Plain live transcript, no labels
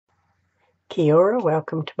Kia ora,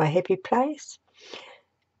 welcome to my happy place.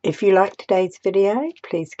 If you like today's video,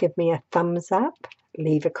 please give me a thumbs up,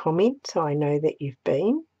 leave a comment so I know that you've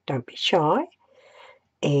been. Don't be shy,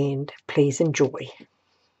 and please enjoy.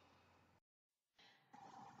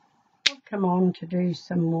 I've come on to do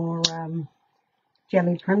some more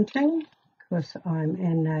jelly printing because I'm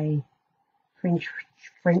in a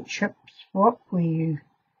friendship swap where you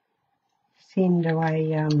send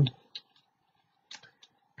away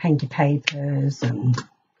painter papers and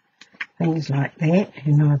things like that,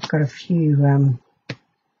 and I've got a few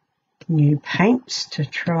new paints to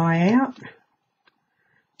try out,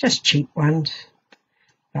 just cheap ones,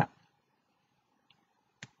 but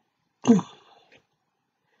that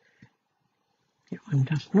one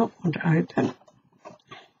does not want to open.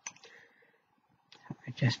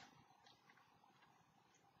 I just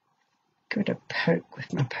give it a poke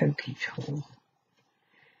with my pokey tool.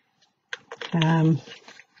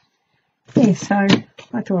 Yeah, so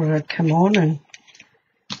I thought I'd come on and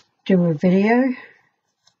do a video.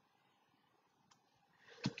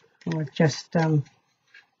 I've just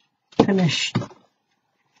finished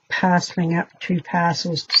parcelling up 2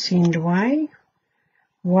 parcels to send away.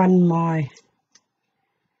 One my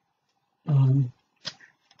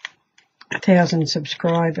 1,000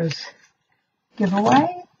 subscribers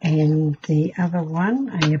giveaway, and the other one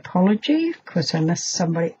an apology because I missed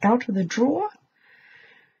somebody out of the drawer.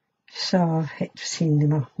 So I've had to send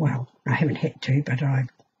them off. Well, I haven't had to, but I've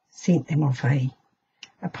sent them off a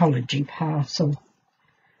apology parcel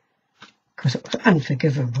because it was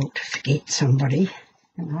unforgivable to forget somebody.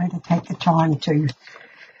 You know, to take the time to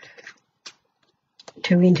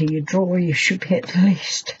enter your drawer, you should at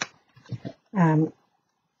least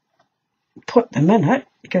put them in it,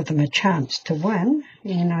 give them a chance to win.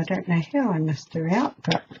 And I don't know how I missed her out,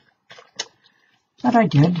 but I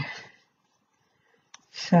did.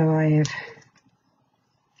 So I have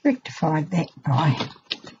rectified that by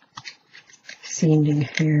sending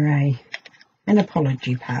her an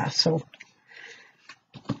apology parcel.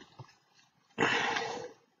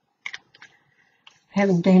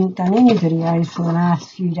 Haven't done any videos for the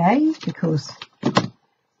last few days because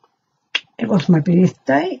it was my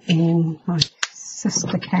birthday and my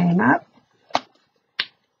sister came up,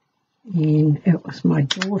 and it was my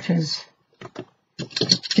daughter's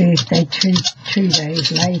birthday two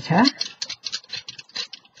days later,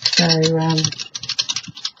 so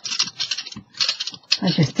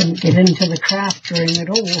I just didn't get into the craft room at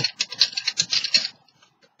all.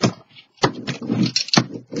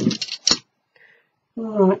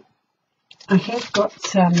 Alright, I have got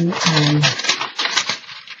some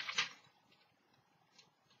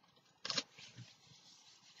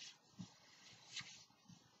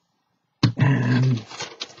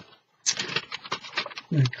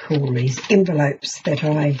I call these envelopes that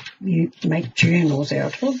I make journals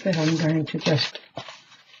out of, that I'm going to just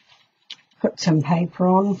put some paper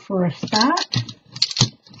on for a start,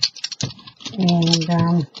 and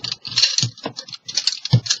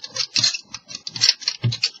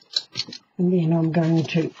then I'm going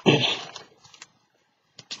to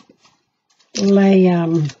lay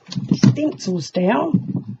stencils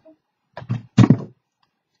down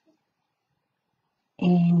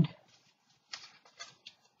and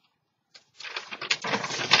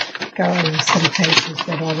go over some pieces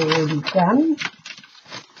that I've already done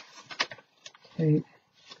to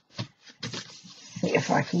see if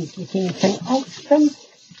I can get anything off them.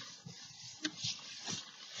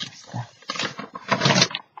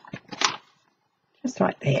 Just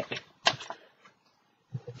like that.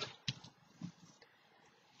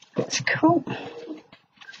 That's cool.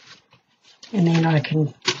 And then I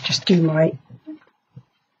can just do my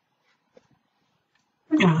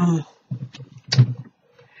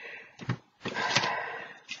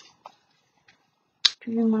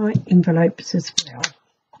envelopes as well.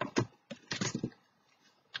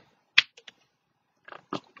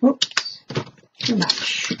 Whoops, too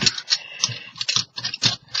much.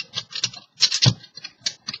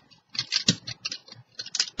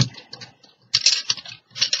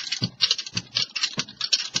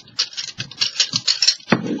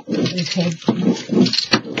 We've had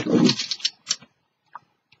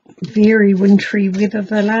very wintry weather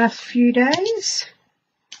the last few days.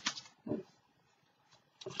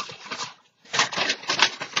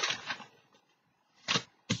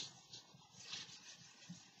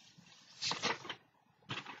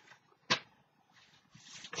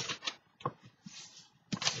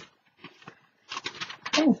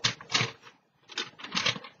 Oh,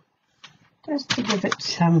 just to give it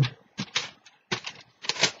some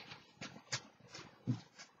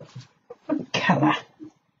colour.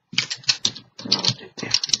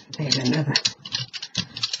 add another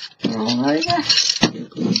roll over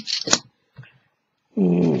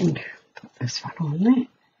and put this one on there.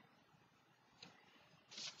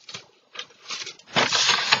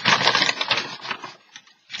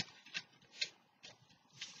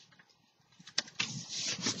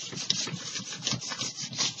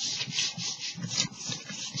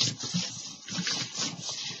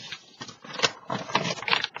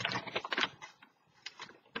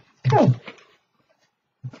 Cool.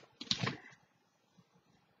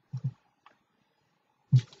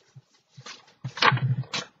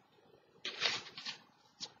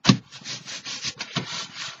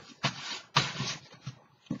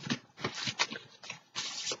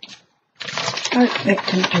 Oh, that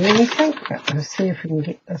didn't do anything, but we'll see if we can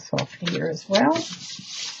get this off here as well.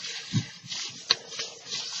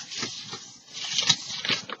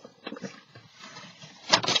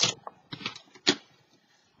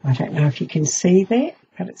 I don't know if you can see that,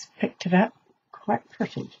 but it's picked it up quite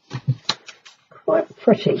pretty. Quite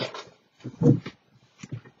pretty.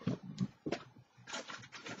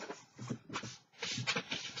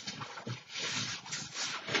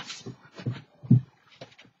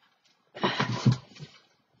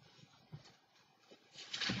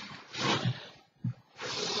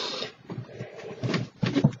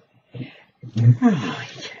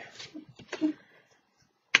 Right.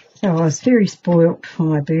 So I was very spoilt for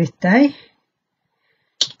my birthday.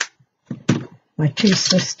 My two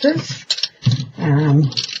sisters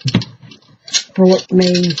brought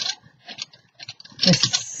me the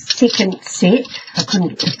second set. I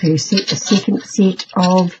couldn't get the first set. The second set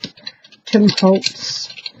of Tim Holtz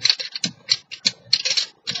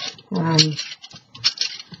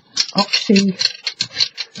Oxy,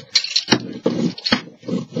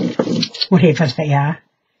 whatever they are.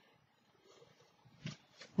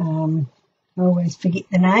 I always forget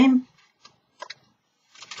the name.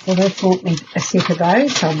 Well, they brought me a set of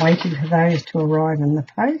those, so I'm waiting for those to arrive in the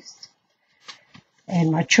post.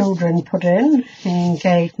 And my children put in and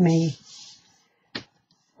gave me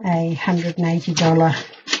a $180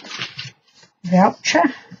 voucher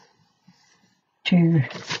to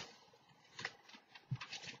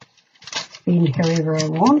spend however I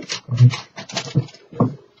want.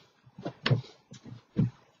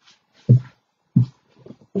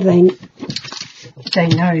 They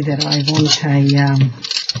know that I want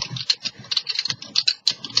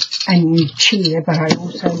a new chair, but I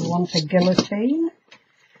also want a guillotine.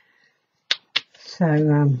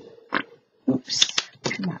 So, oops,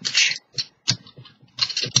 too much.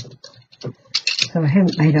 So I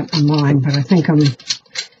haven't made up my mind, but I think I'm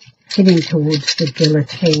heading towards the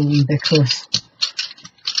guillotine because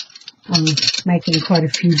I'm making quite a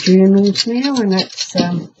few journals now, and it's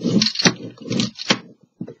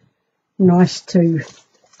nice to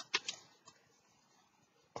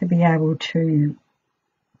be able to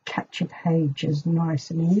cut your pages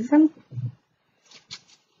nice and even.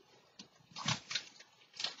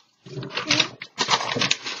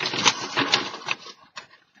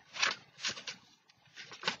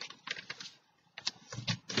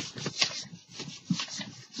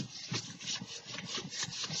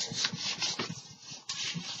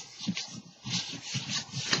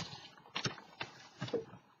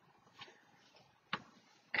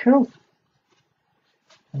 Cool.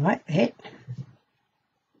 I like that.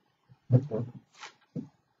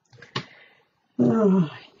 Oh,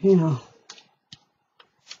 yeah.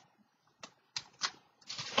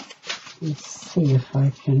 Let's see if I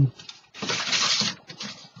can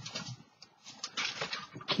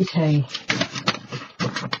get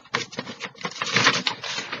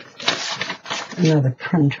another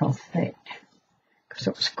print off that, because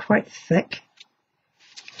it was quite thick.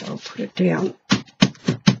 So I'll put it down.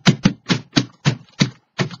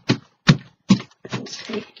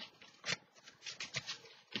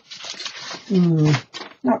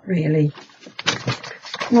 Not really,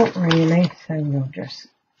 so we'll just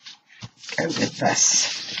go with this.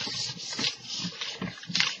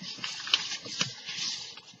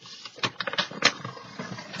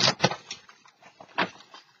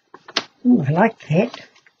 I like that.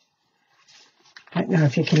 I don't know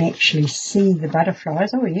if you can actually see the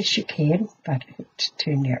butterflies. Oh yes you can, but it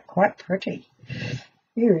turned out quite pretty.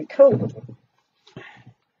 Very cool.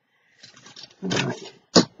 Alright.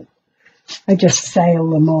 I just sail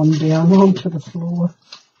them on down onto the floor.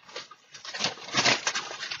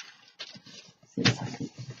 See if I can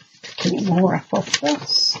pick any more up off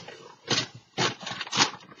this.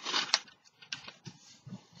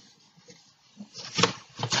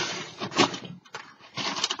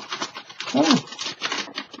 Oh.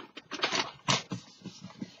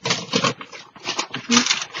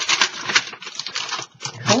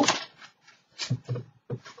 Cool.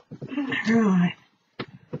 Right.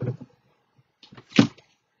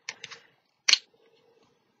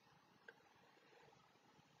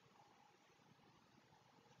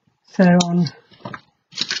 So on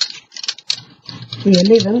the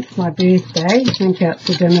 11th, my birthday, went out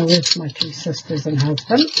to dinner with my two sisters and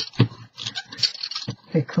husband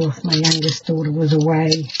because my youngest daughter was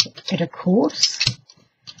away at a course,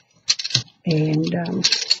 and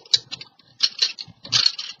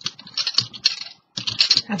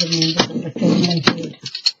other members of the family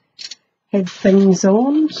had things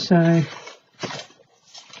on, so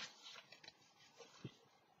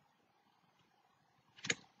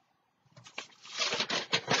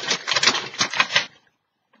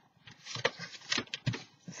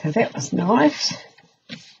that was nice.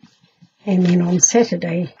 And then on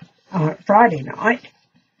Friday night,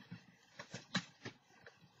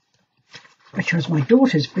 which was my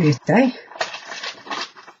daughter's birthday,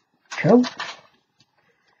 cool,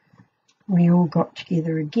 we all got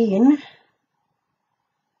together again,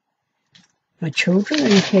 my children,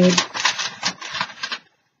 and had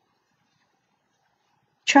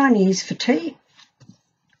Chinese for tea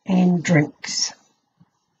and drinks.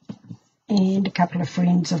 And a couple of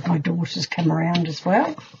friends of my daughter's come around as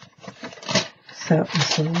well. So it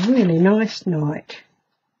was a really nice night.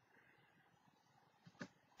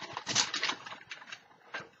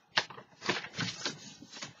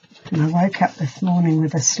 And I woke up this morning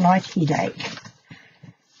with a slight headache.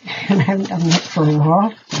 And I haven't done that for a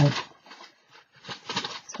while. So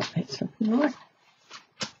that's looking like.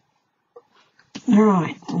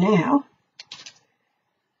 Right, now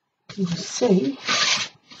you'll see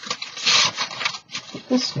what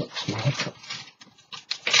this looks like.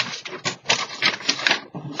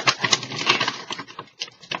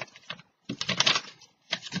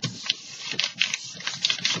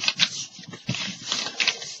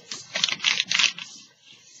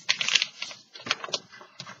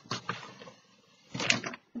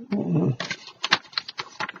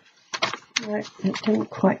 Right, it didn't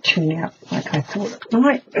quite turn out like I thought it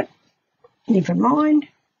might, but never mind.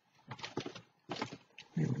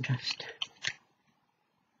 We'll just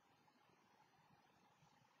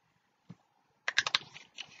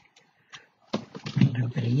put a little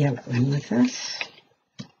bit of yellow in with this.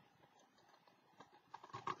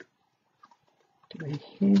 Do we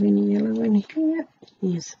have any yellow in here?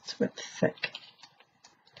 Yes, it's a bit thick.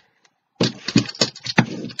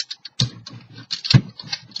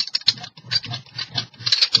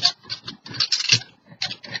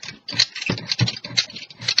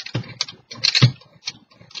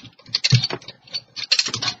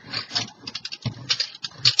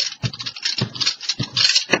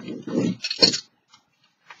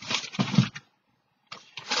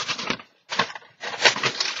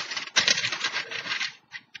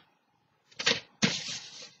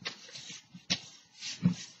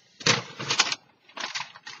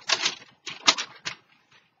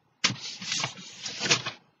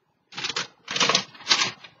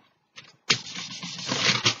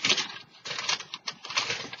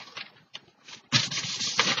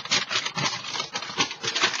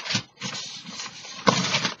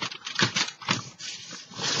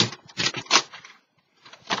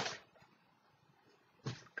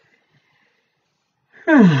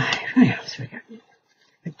 Right, what else we got?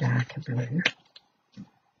 A darker blue.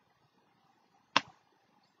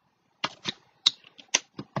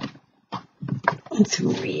 And some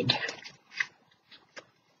red.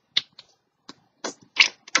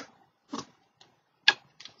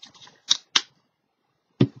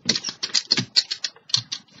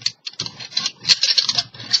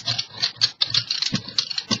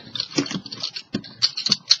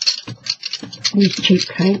 These cheap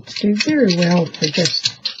paints do very well for just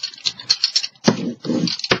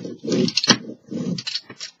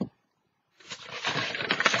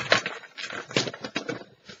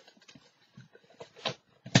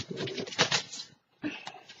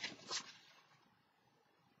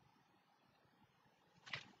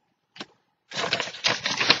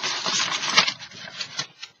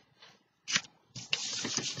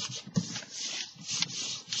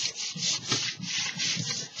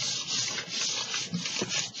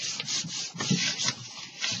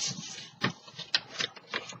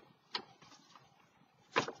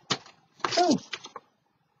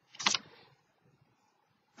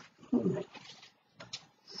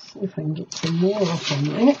see if I can get some more off on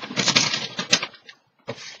that.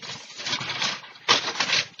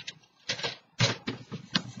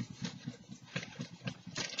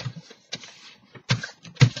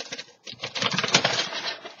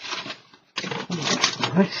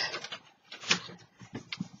 Nice.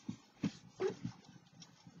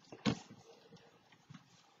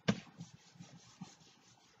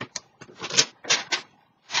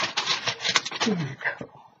 Very cool.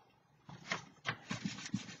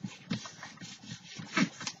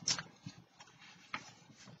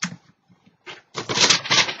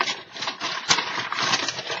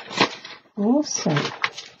 Awesome.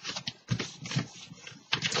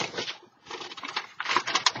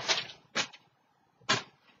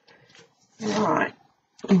 Right.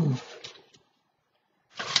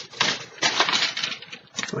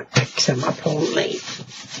 Might pick some up on me.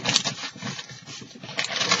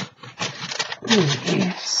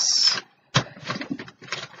 Yes.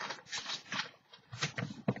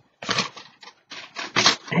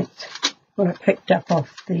 That's what I picked up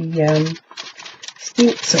off the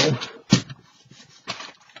stencil.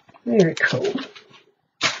 Very cool.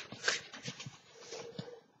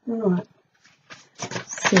 Right.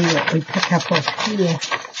 Let's see what we pick up off here.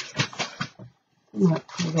 Might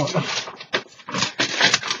put on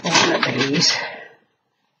one of these.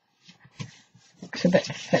 Looks a bit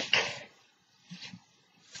thick.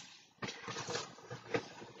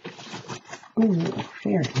 Ooh,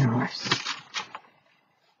 very nice.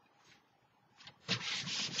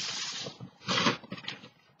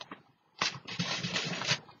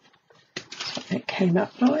 That's what it came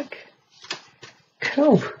up like.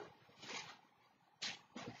 Cool.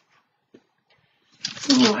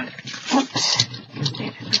 Right. Oops.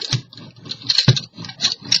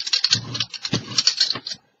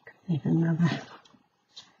 Need another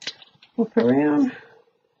whoop around.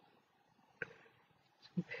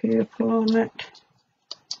 Some purple on it.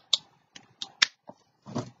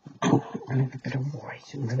 Oh, I have a bit of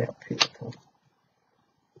white in without purple.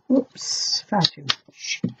 Whoops, far too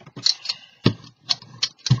much.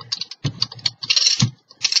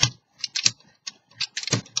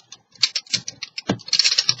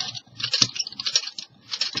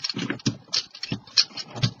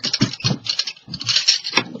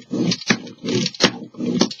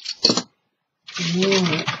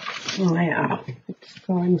 Right, now let's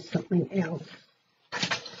find something else.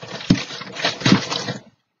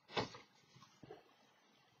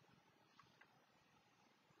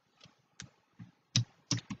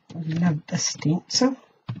 I love the stencil.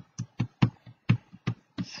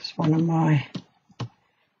 This is one of my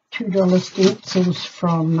 $2 stencils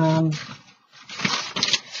from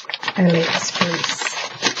AliExpress.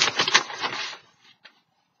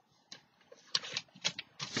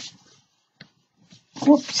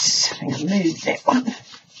 Whoops, I think I moved that one.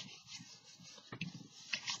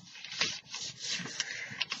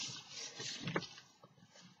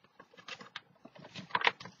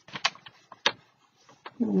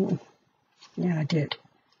 Yeah, I did.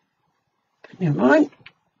 But never mind.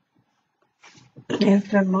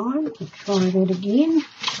 Never mind. We'll try that again.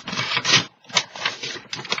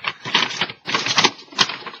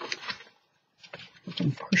 I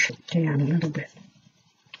can push it down a little bit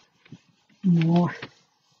more.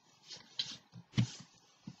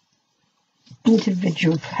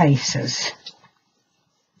 Individual places.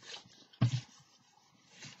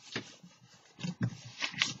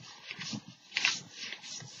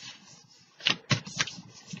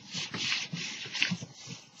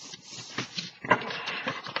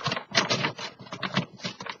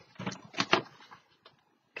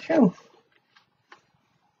 Cool.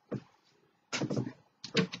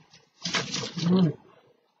 Right.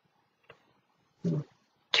 We'll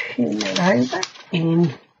turn that over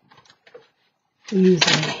and use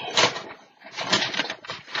it.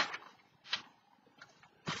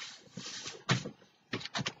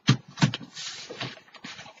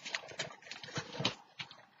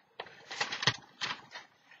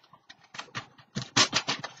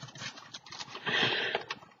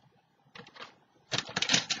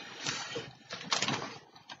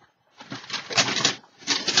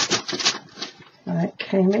 That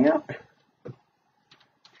came out.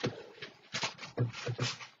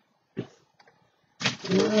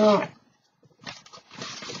 Right.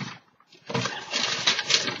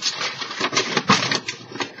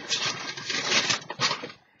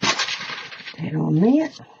 That on there.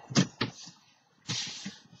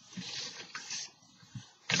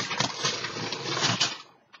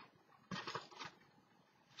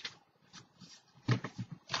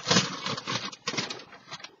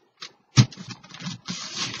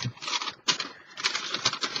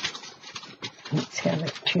 That's how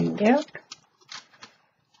that turned out.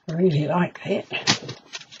 I really like that.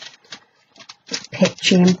 Bit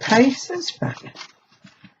patchy in places, but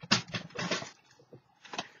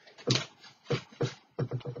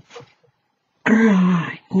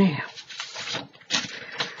right now.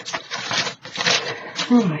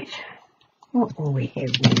 Right. What will we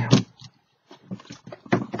have now?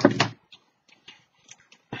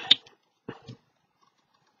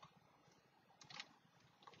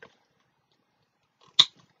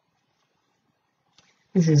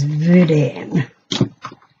 This is Verdant.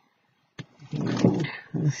 And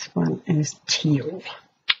this one is Teal.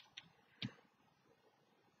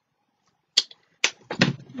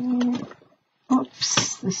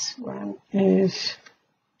 Oops, this one is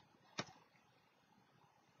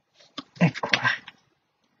Aqua.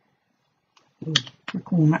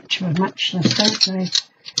 Look all much of a muchness, don't they?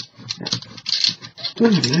 I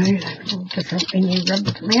don't know, they're all different when you rub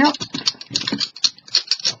them out.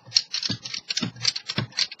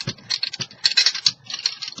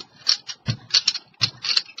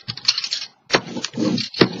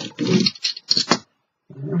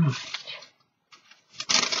 Right.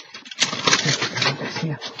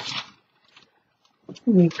 Here. What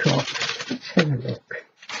have we got? Let's have a look.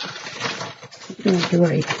 Oh,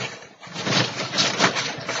 great.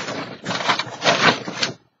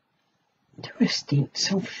 Do a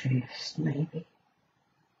stencil first, maybe.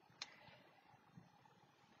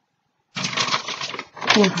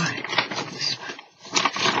 Alright, this one.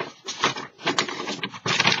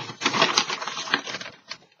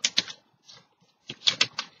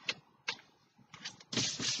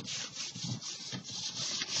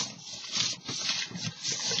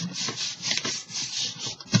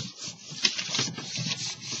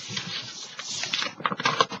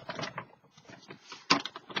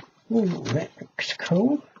 Oh, that looks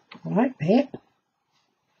cool. I like that.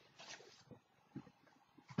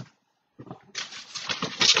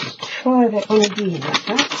 Try that on again, like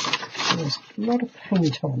that. There's a lot of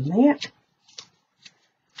paint on that.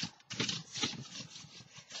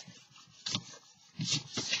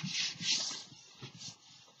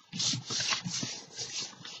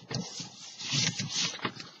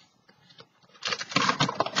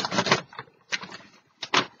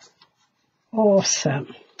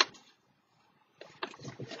 Awesome.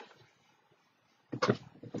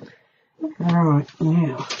 Right,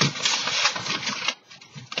 now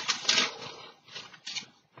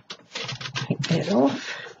take that off.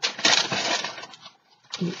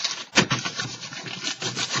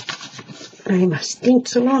 Lay my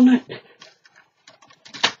stencil on it.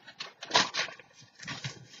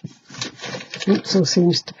 Stencil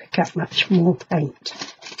seems to pick up much more paint.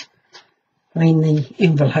 I mean the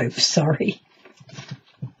envelope, sorry.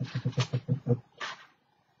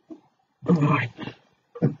 Right.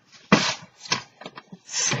 Let's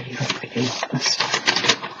see what we do with this one.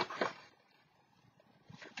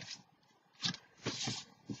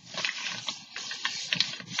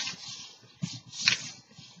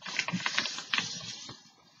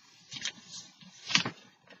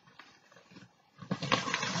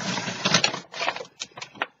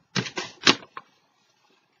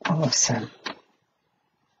 Awesome.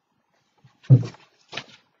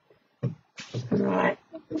 Right.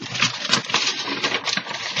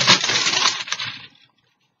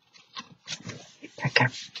 Back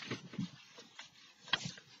up.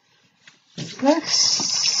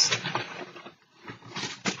 This.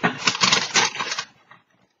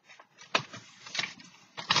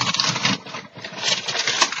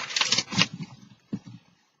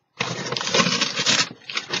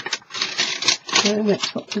 So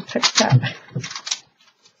that's what we picked up.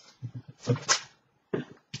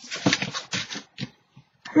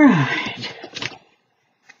 Right.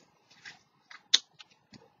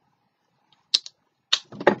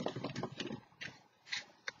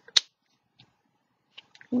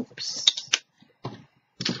 Oops.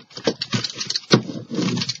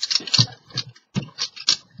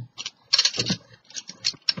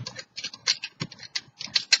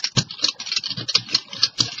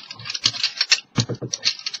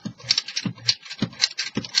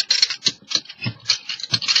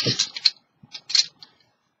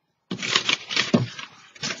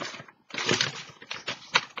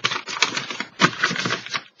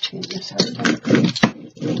 Turn this over.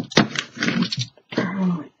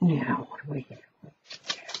 Right, now what do we have?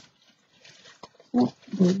 What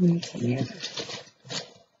do we have?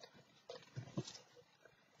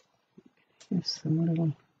 Here's some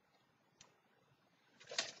little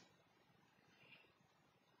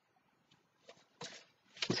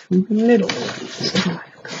little ones that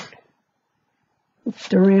I've got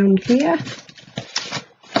hooked around here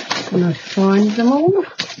when I find them all.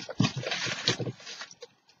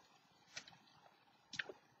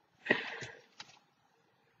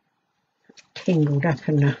 Tangled up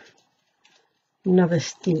in another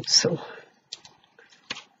stencil.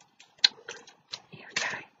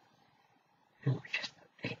 Okay, and we'll just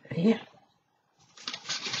put that there.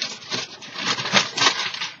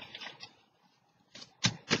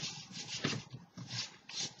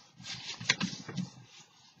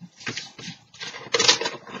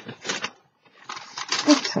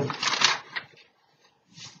 Excellent.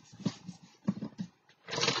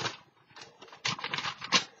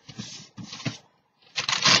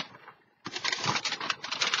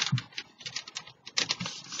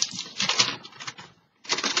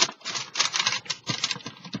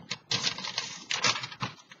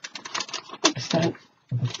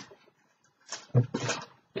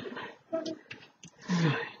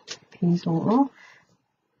 He's all off.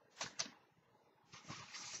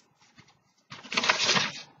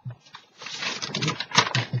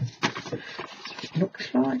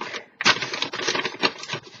 Looks like.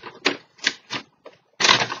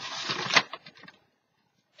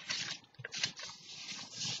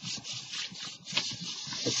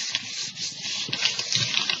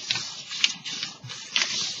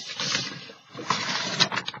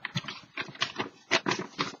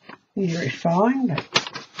 Very fine, but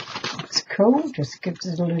it's cool, just gives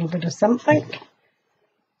it a little bit of something.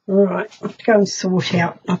 Right, I have to go and sort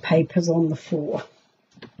out my papers on the floor.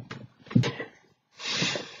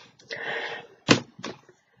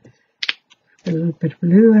 A little bit of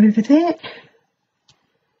blue over there.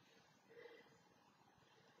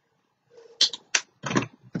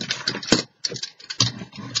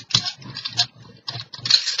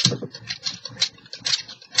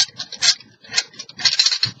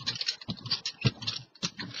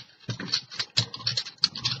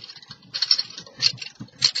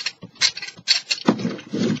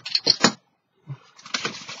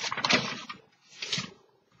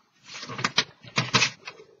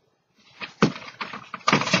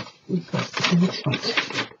 We've got this one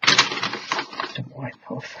to wipe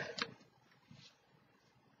off.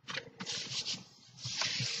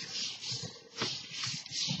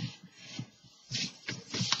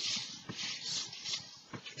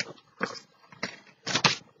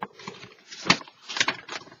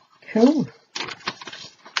 Cool.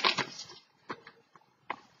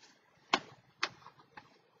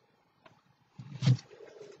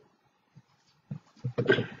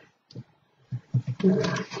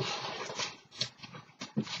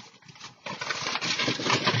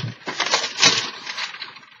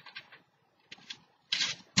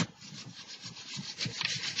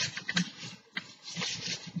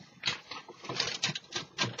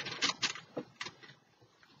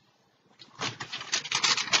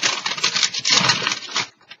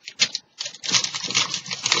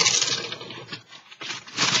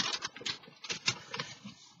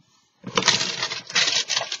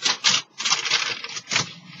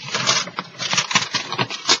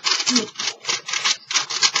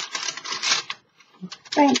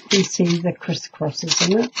 I think you see the crisscrosses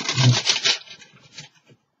in it.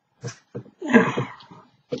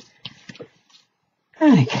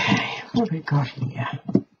 Okay, what have we got here?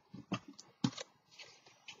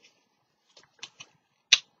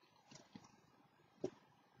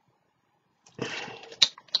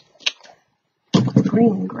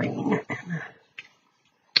 Green.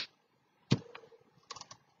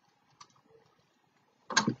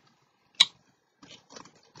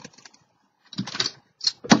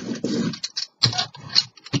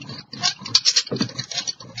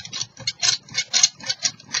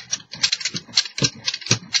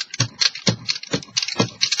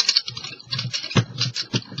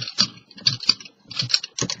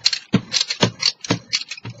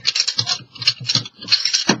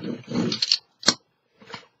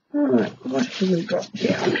 Right, what have we got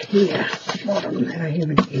down here at the bottom that I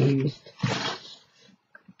haven't used?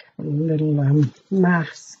 A little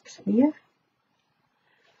masks here.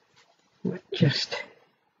 Might just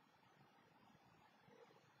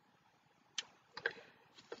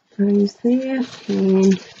those there,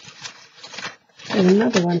 and got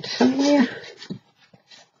another one somewhere.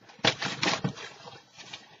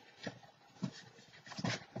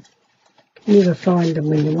 Never find them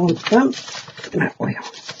when you want them. No, well.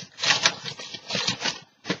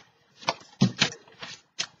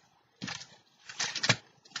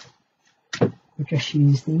 I'll just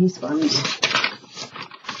use these ones.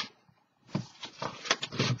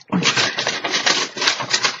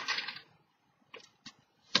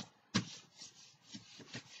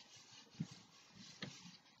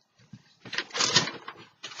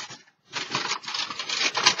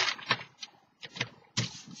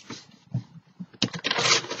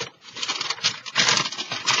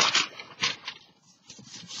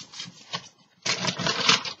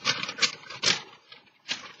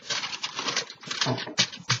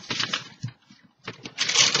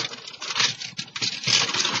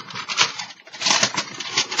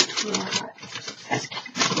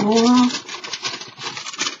 More. A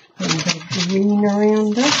little bit of green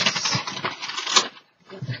around this.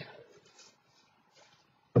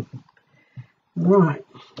 Right,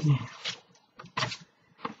 now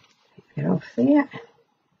get off there.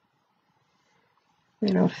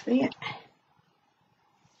 Get off there.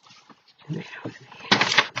 And that off there.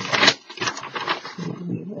 And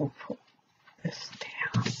we will put this down.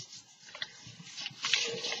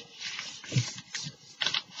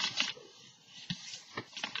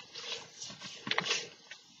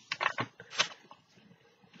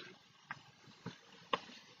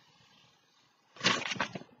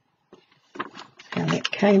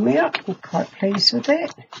 came out. I'm quite pleased with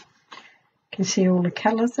that. You can see all the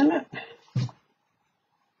colours in it.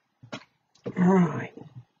 Right.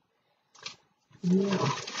 Now,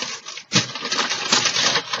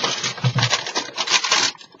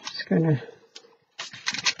 just going to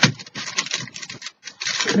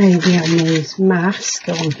lay down these masks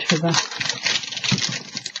onto the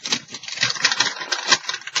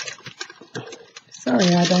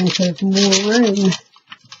sorry, I don't have more room.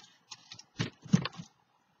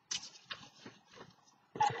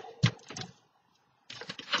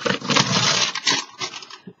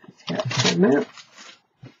 That's how it came out.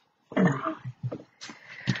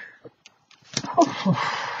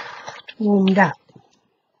 It's warmed up.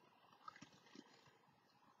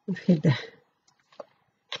 We've had the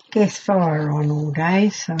gas fire on all day,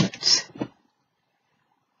 so it's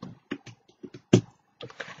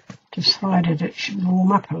decided it should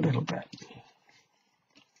warm up a little bit.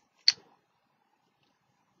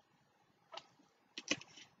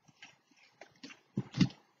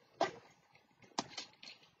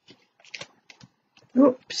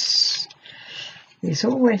 Oops, there's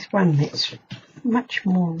always one that's much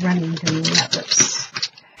more runny than the others.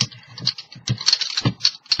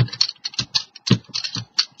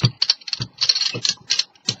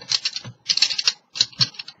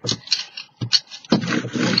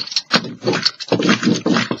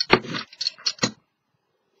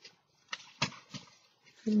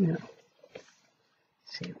 Now,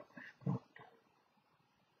 see what we've got.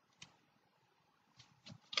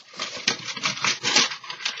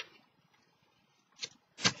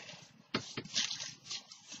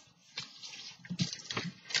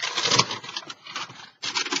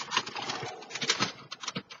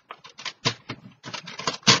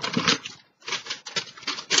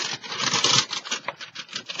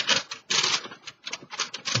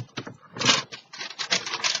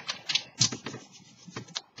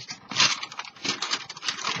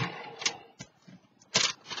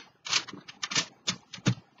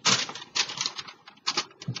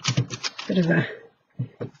 Bit of a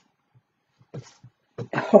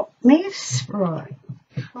hot mess, right?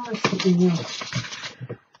 Try something else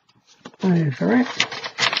over it.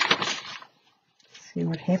 See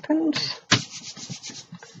what happens.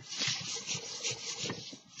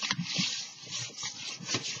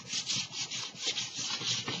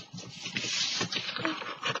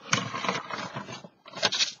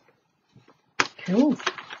 Cool.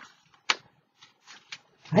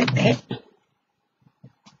 Like that.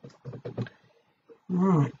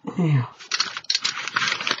 Right, now,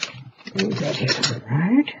 move that out of the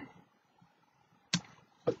road.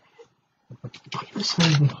 Put this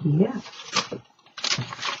over here.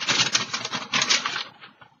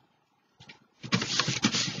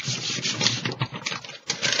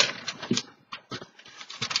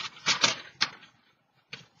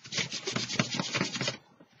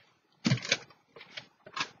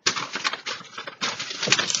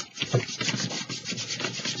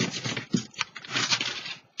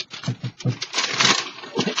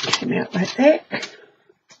 Come out like that.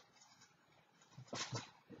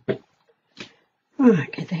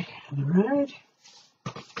 Right, get that out of the road.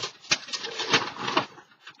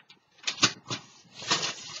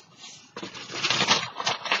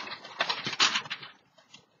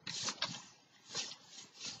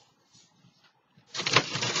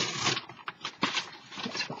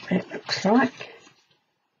 That's what that looks like.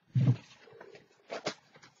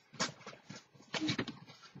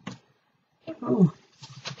 Oh.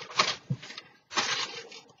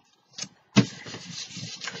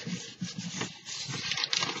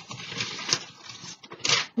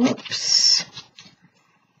 Whoops.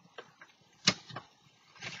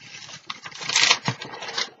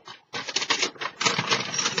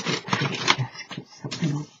 Just get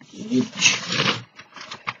something on the edge.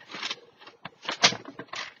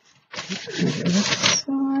 Over this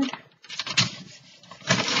side.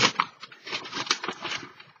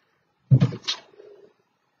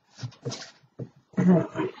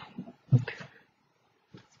 Right.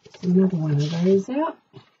 Another one of those out.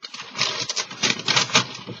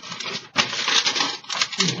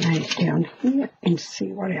 Lay it down here and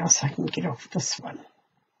see what else I can get off this one.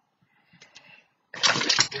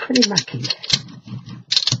 Pretty mucky.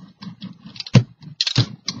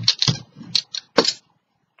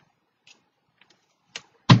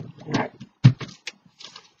 No,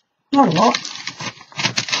 not a lot.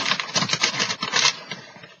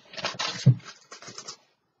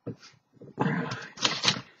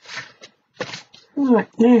 Right,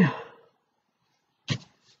 now, I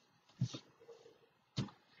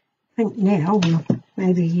think now we'll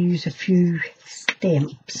maybe use a few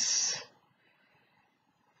stamps.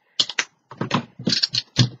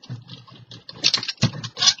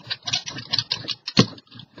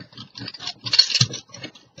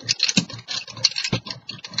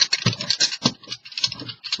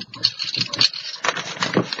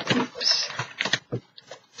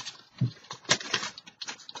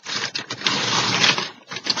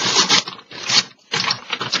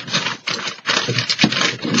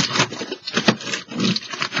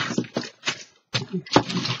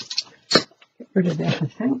 Get rid of that, I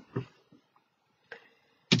think.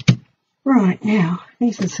 Right, now,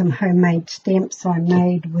 these are some homemade stamps I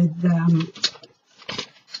made with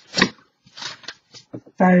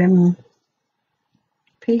foam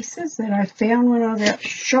pieces that I found when I was out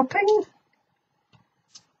shopping.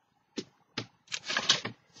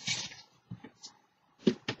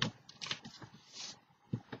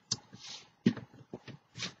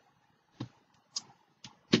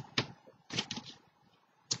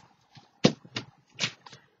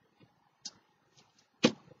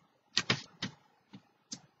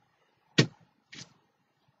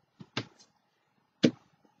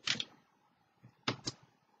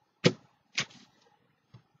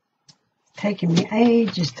 Taken me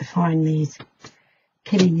ages to find these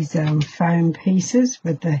kitties foam pieces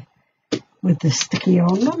with the sticky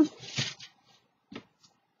on them.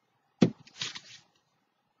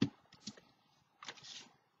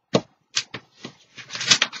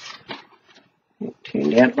 It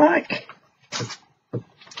turned out like.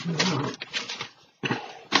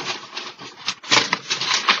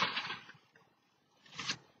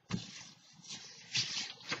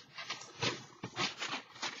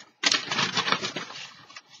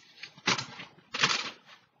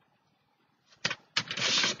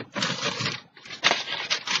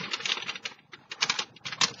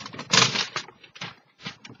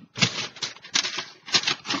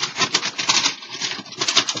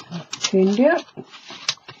 Turned out.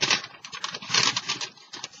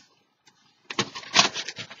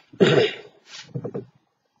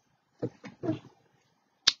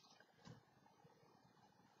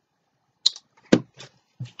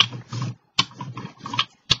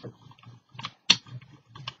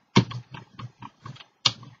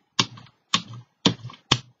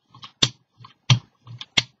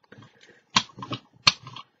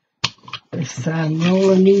 This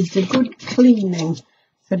roller needs a good cleaning.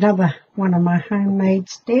 It's another one of my homemade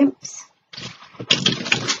stamps.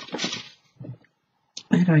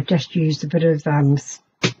 And I just used a bit of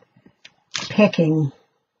packing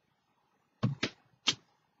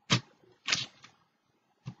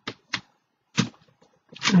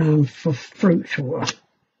for fruit or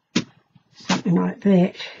something like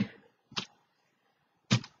that.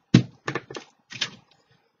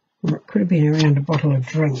 Or it could have been around a bottle of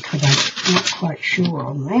drink. I'm not quite sure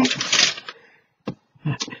on that.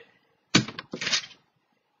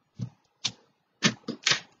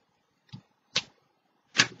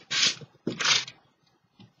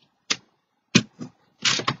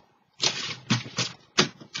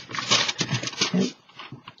 But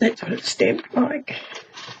that's what it's stamped like.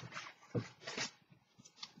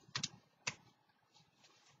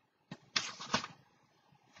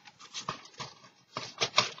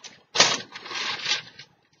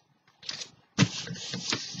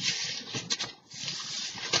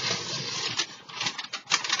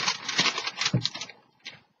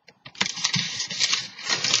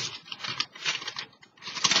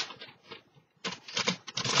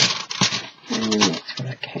 And that's what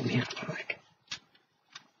it came out like.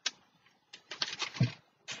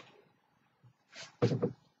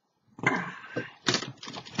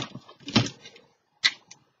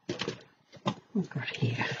 What have we got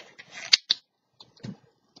here?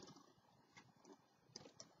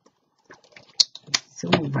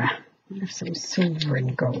 Silver. I have some silver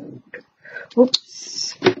and gold.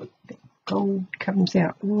 Oops. The gold comes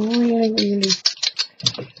out really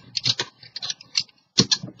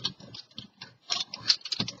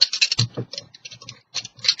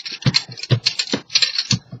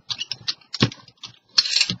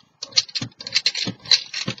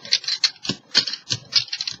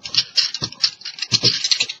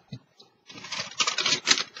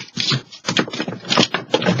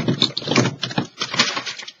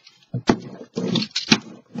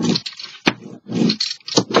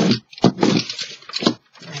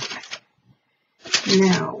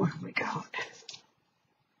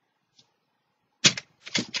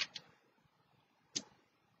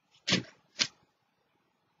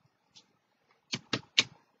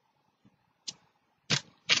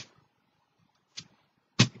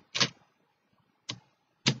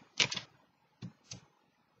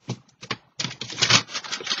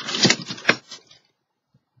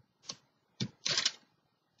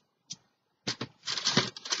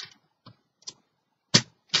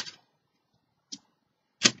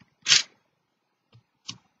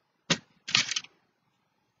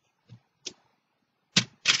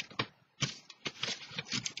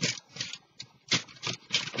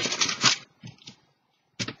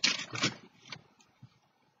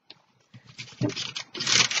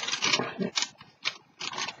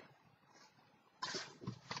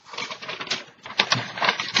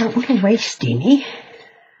don't want to waste any.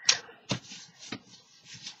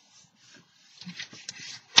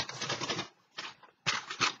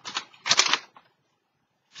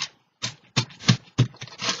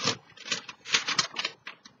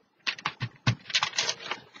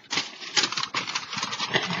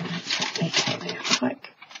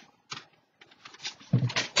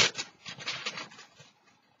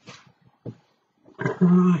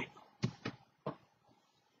 Right,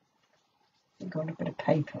 I've got a bit of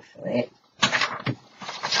paper for that,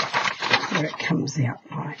 where it comes out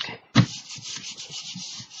like.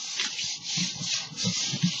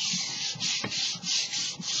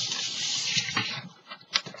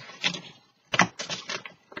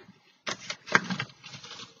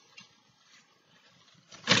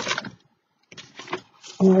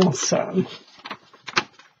 Awesome.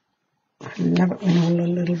 I love it when all the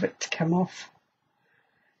little bits come off.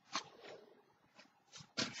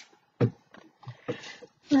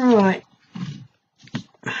 Right.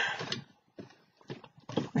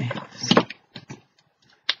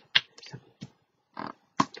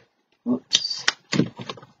 Whoops.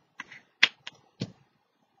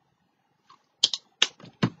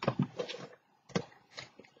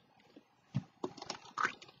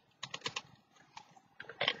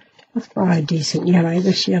 Let's buy a decent yellow.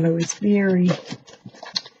 This yellow is very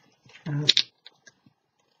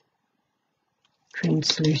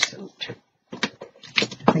translucent,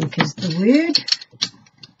 I think is the word.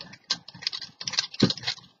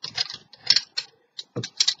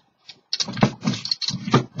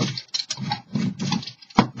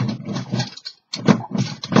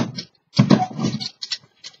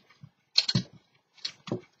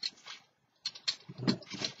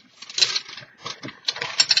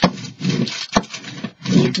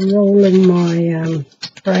 Rolling my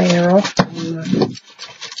sprayer off on the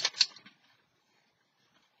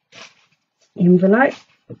envelope,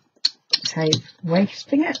 save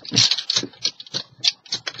wasting it.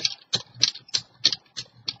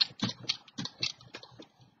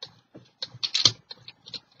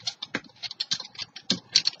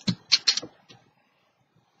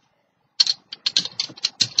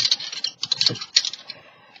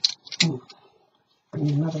 Bring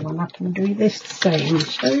another one up and do this same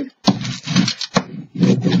too.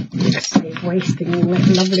 Save wasting all that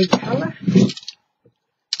lovely colour.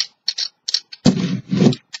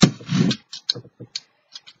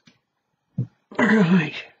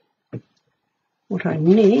 Right, what I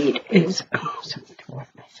need is something to wipe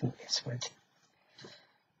this with.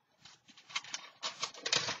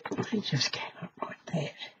 I just came up like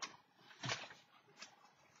that.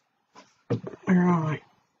 Right.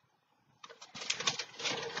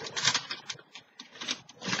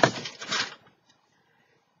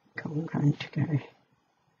 I'm going to go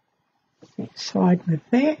that side with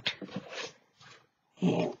that,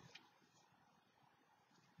 and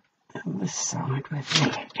on this side with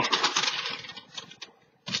that.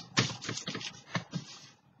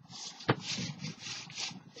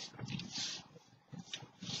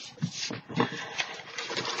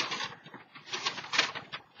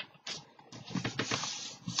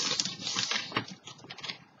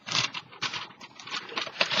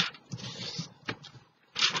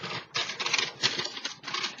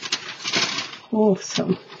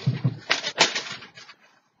 Awesome.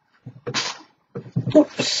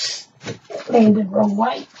 Oops, landed wrong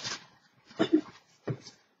way.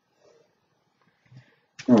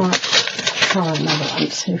 Right, try another one,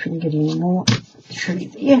 see if we can get any more through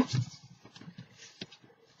there.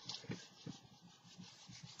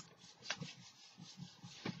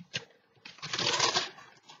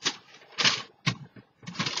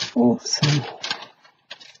 Awesome.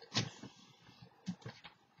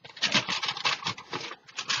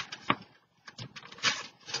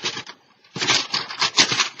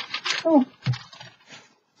 Oh.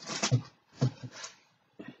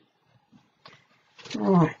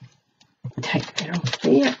 Right, take that off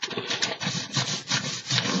there.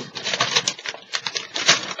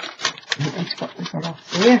 That's what we've got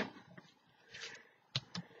off there.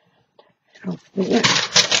 Take that off there.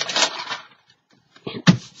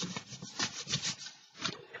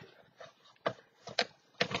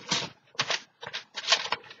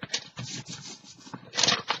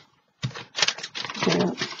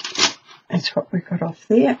 That's what we got off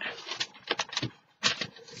there.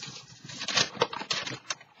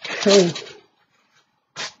 Cool.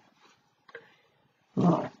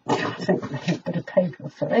 Right, I think we have a bit of paper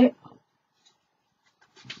for that.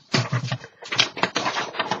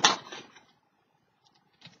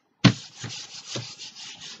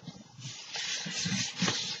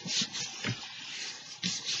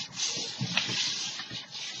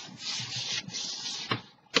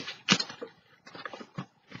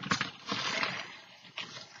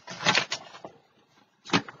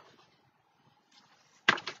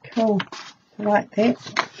 cool. I like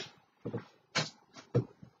that.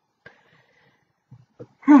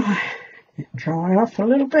 Right, dry off a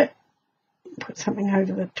little bit. Put something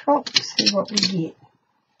over the top, see what we get.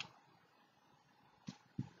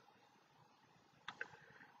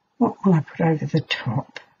 What will I put over the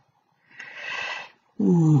top?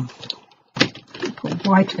 Put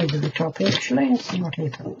white over the top actually and see what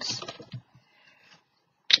happens.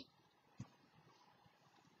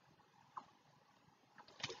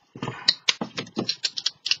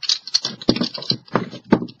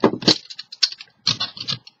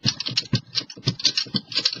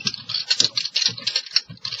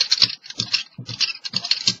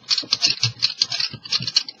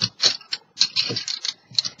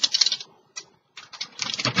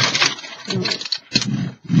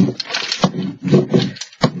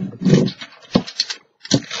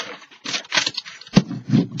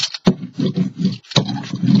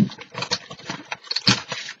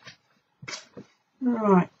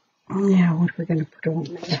 Right, now what are we going to put on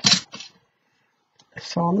there?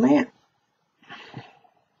 This on there.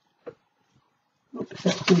 Oops,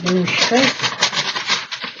 that's very straight.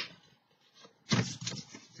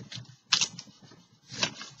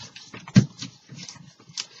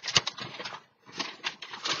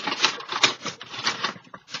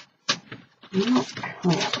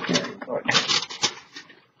 Oh, very good.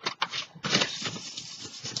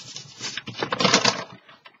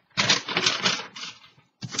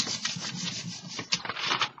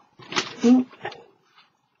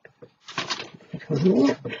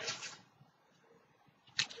 Yeah.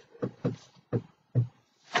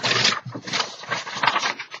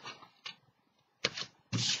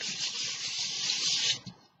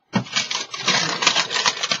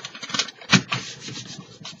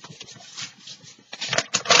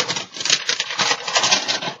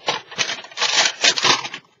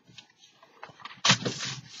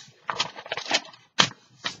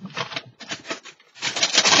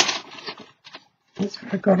 That's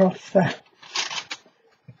what I got off the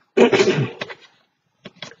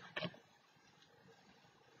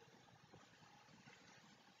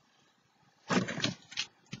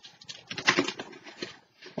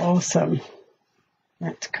awesome.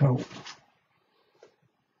 That's cool.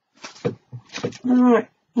 Alright,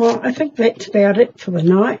 well I think that's about it for the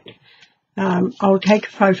night. I'll take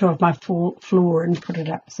a photo of my floor and put it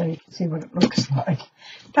up so you can see what it looks like.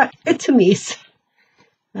 But it's a mess.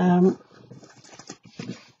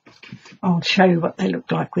 I'll show you what they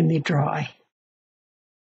look like when they're dry.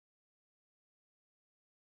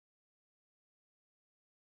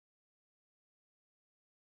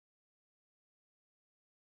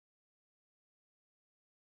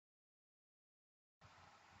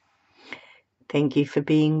 Thank you for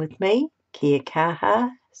being with me. Kia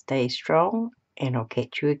kaha, stay strong, and I'll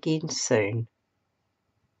catch you again soon.